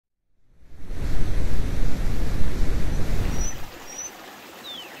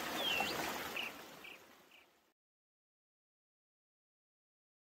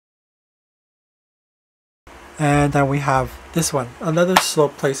And then we have this one, another slow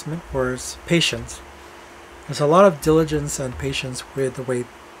placement, where it's patience. There's a lot of diligence and patience with the way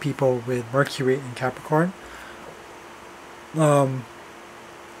people with Mercury and Capricorn. A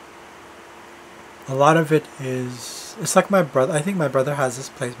lot of it is, it's like my brother, I think my brother has this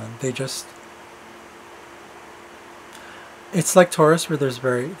placement. It's like Taurus, where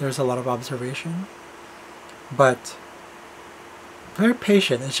there's a lot of observation, but very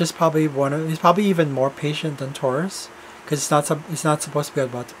patient. It's just probably he's probably even more patient than Taurus, because it's not supposed to be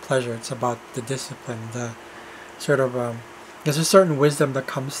about the pleasure. It's about the discipline, the sort of there's a certain wisdom that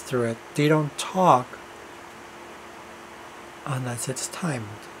comes through it. They don't talk unless it's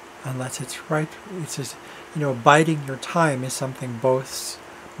timed, unless it's right. It's just, biding your time is something both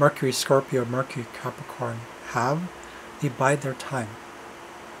Mercury Scorpio, Mercury Capricorn have. They bide their time.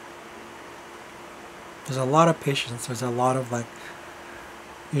 There's a lot of patience. There's a lot of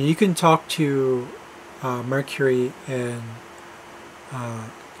you can talk to Mercury and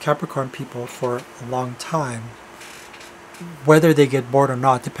Capricorn people for a long time, whether they get bored or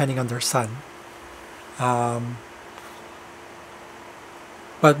not, depending on their sun.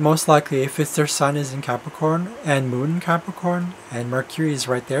 But most likely, if it's their sun is in Capricorn and moon in Capricorn and Mercury is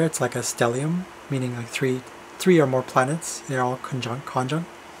right there, it's like a stellium, meaning like three or more planets. They're all conjunct.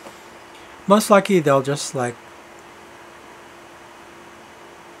 Most likely, they'll just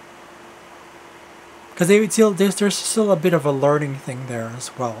because there's still a bit of a learning thing there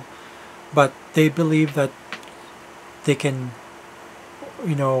as well, but they believe that they can,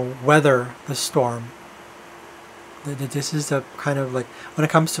 weather the storm. This is the kind of when it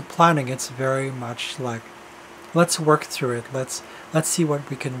comes to planning, it's very much let's work through it. Let's see what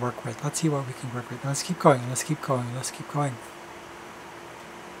we can work with. Let's keep going. Let's keep going.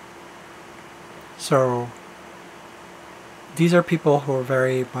 So these are people who are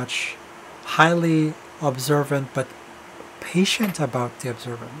very much highly observant, but patient about the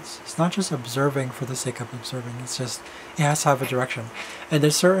observance. It's not just observing for the sake of observing. It's just, it has to have a direction. And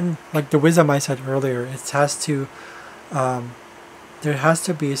there's certain, the wisdom I said earlier, it has to, there has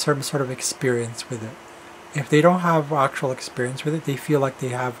to be a certain sort of experience with it. If they don't have actual experience with it, they feel like they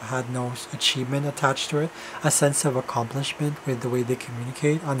have had no achievement attached to it, a sense of accomplishment with the way they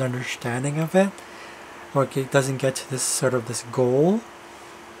communicate, an understanding of it, or it doesn't get to this goal.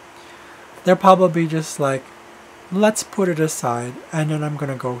 They're probably just let's put it aside, and then I'm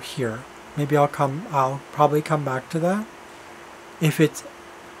gonna go here. Maybe I'll probably come back to that if it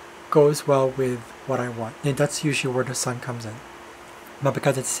goes well with what I want. And that's usually where the sun comes in. But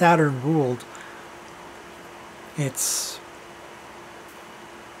because it's Saturn ruled, it's,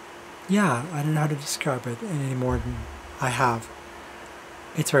 I don't know how to describe it any more than I have.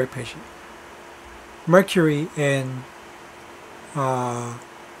 It's very patient. Mercury in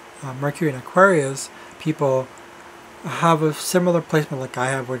Aquarius, people have a similar placement like I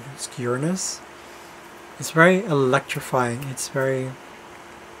have with Uranus. It's very electrifying. It's very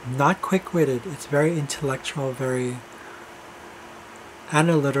not quick-witted. It's very intellectual, very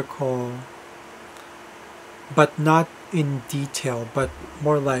analytical, but not in detail, but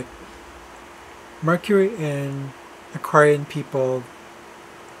more like Mercury and Aquarian people.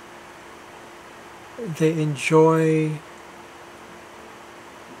 They enjoy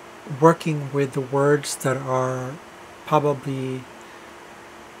working with the words that are probably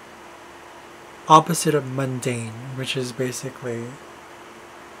opposite of mundane, which is basically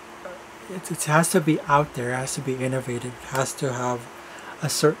it has to be out there, it has to be innovative, it has to have a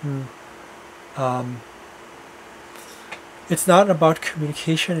certain it's not about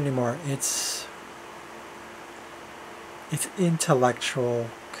communication anymore, it's intellectual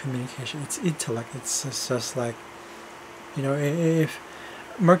communication, it's intellect. It's just if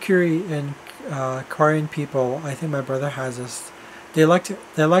Mercury and Aquarian people, I think my brother has this, they like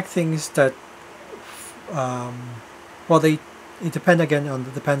things that it depends again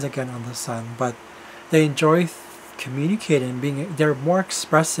on the sun, but they enjoy communicating, they're more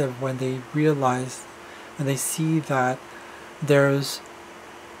expressive when they realize and they see that there's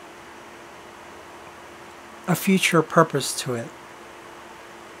a future purpose to it,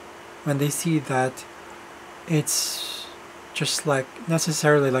 when they see that it's just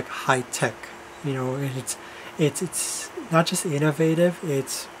necessarily high tech, it's not just innovative,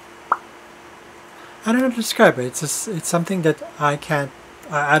 it's, I don't know how to describe it. It's something that I can't,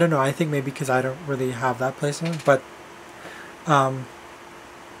 I don't know, I think maybe because I don't really have that placement, but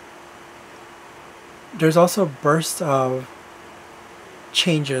there's also bursts of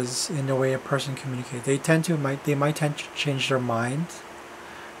changes in the way a person communicates. They might tend to change their mind,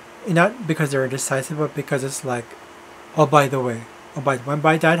 not because they're indecisive, but because it's oh, by the way,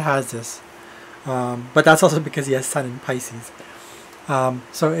 my dad has this. But that's also because he has Sun in Pisces.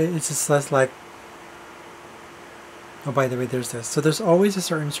 So it's just less like, oh, by the way, there's this. So there's always a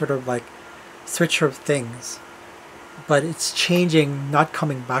certain sort of like switch of things, but it's changing, not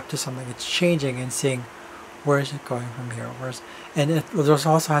coming back to something. It's changing and seeing where is it going from here. And it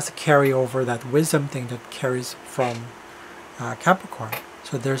also has to carry over that wisdom thing that carries from Capricorn.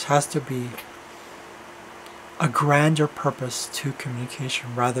 So there has to be a grander purpose to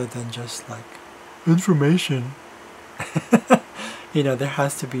communication rather than just like information. There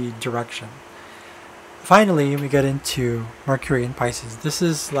has to be direction. Finally, we get into Mercury in Pisces. This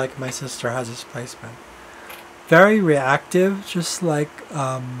is like my sister has this placement. Very reactive, just like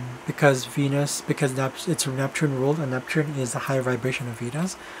because it's Neptune ruled, and Neptune is the high vibration of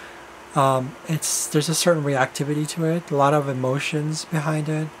Venus. There's a certain reactivity to it, a lot of emotions behind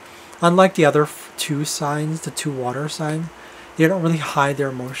it. Unlike the other two signs, the two water signs, they don't really hide their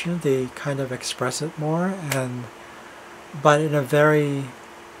emotion. They kind of express it more, but in a very,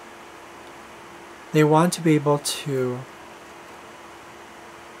 they want to be able to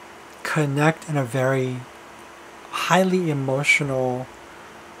connect in a very highly emotional,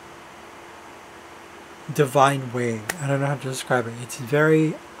 divine way. I don't know how to describe it. It's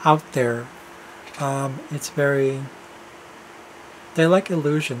very out there. They like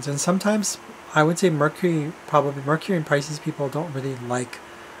illusions, and sometimes I would say Mercury and Pisces people don't really like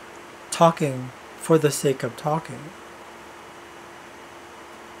talking for the sake of talking.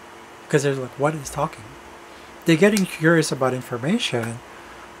 Because they're like, what is talking? They're getting curious about information,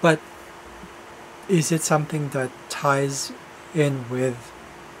 but is it something that ties in with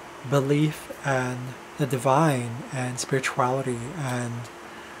belief and the divine and spirituality and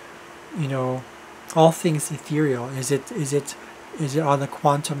all things ethereal? Is it on a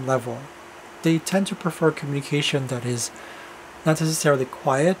quantum level? They tend to prefer communication that is not necessarily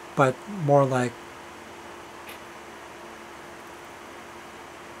quiet, but more like,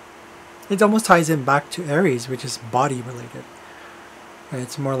 it almost ties in back to Aries, which is body related. Right?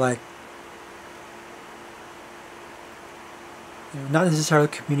 It's more like not necessarily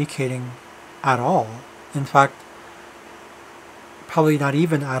communicating at all. In fact, probably not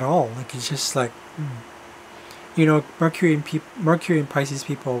even at all. Like it's just like, Mercury and Pisces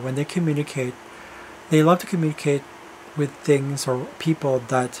people, when they communicate, they love to communicate with things or people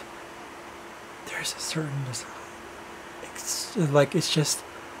that there's a certain, it's just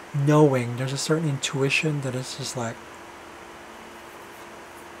knowing. There's a certain intuition that is just like,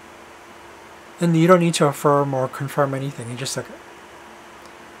 and you don't need to affirm or confirm anything. You just like,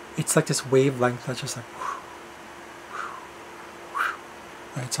 it's like this wavelength that's just like,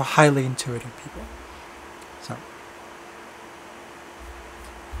 right? So highly intuitive people.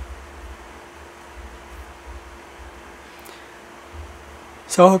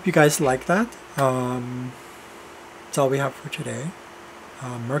 So I hope you guys like that. That's all we have for today.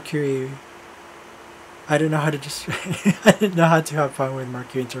 Mercury, I don't know how to just I didn't know how to have fun with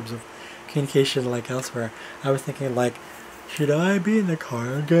Mercury in terms of communication like elsewhere. I was thinking like, should I be in the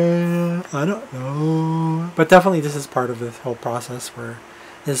car again? I don't know. But definitely this is part of this whole process where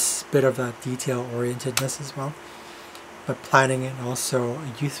there's a bit of that detail orientedness as well. But planning and also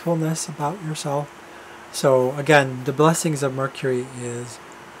a youthfulness about yourself. So again, the blessings of Mercury is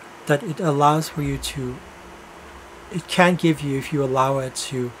that it allows for you to, it can give you, if you allow it,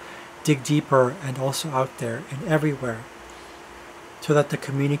 to dig deeper and also out there and everywhere, so that the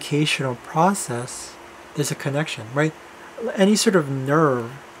communicational process, there's a connection, right? Any sort of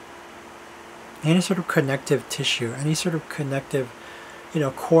nerve, any sort of connective tissue, any sort of connective,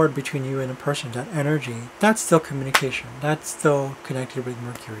 cord between you and a person, that energy, that's still communication. That's still connected with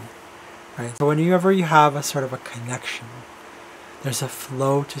Mercury. Right? So whenever you have a sort of a connection, there's a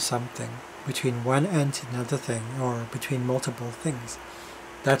flow to something between one end to another thing, or between multiple things.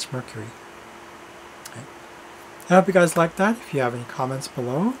 That's Mercury. Right? I hope you guys like that. If you have any comments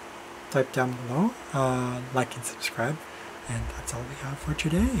below, type down below, like and subscribe. And that's all we have for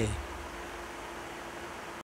today.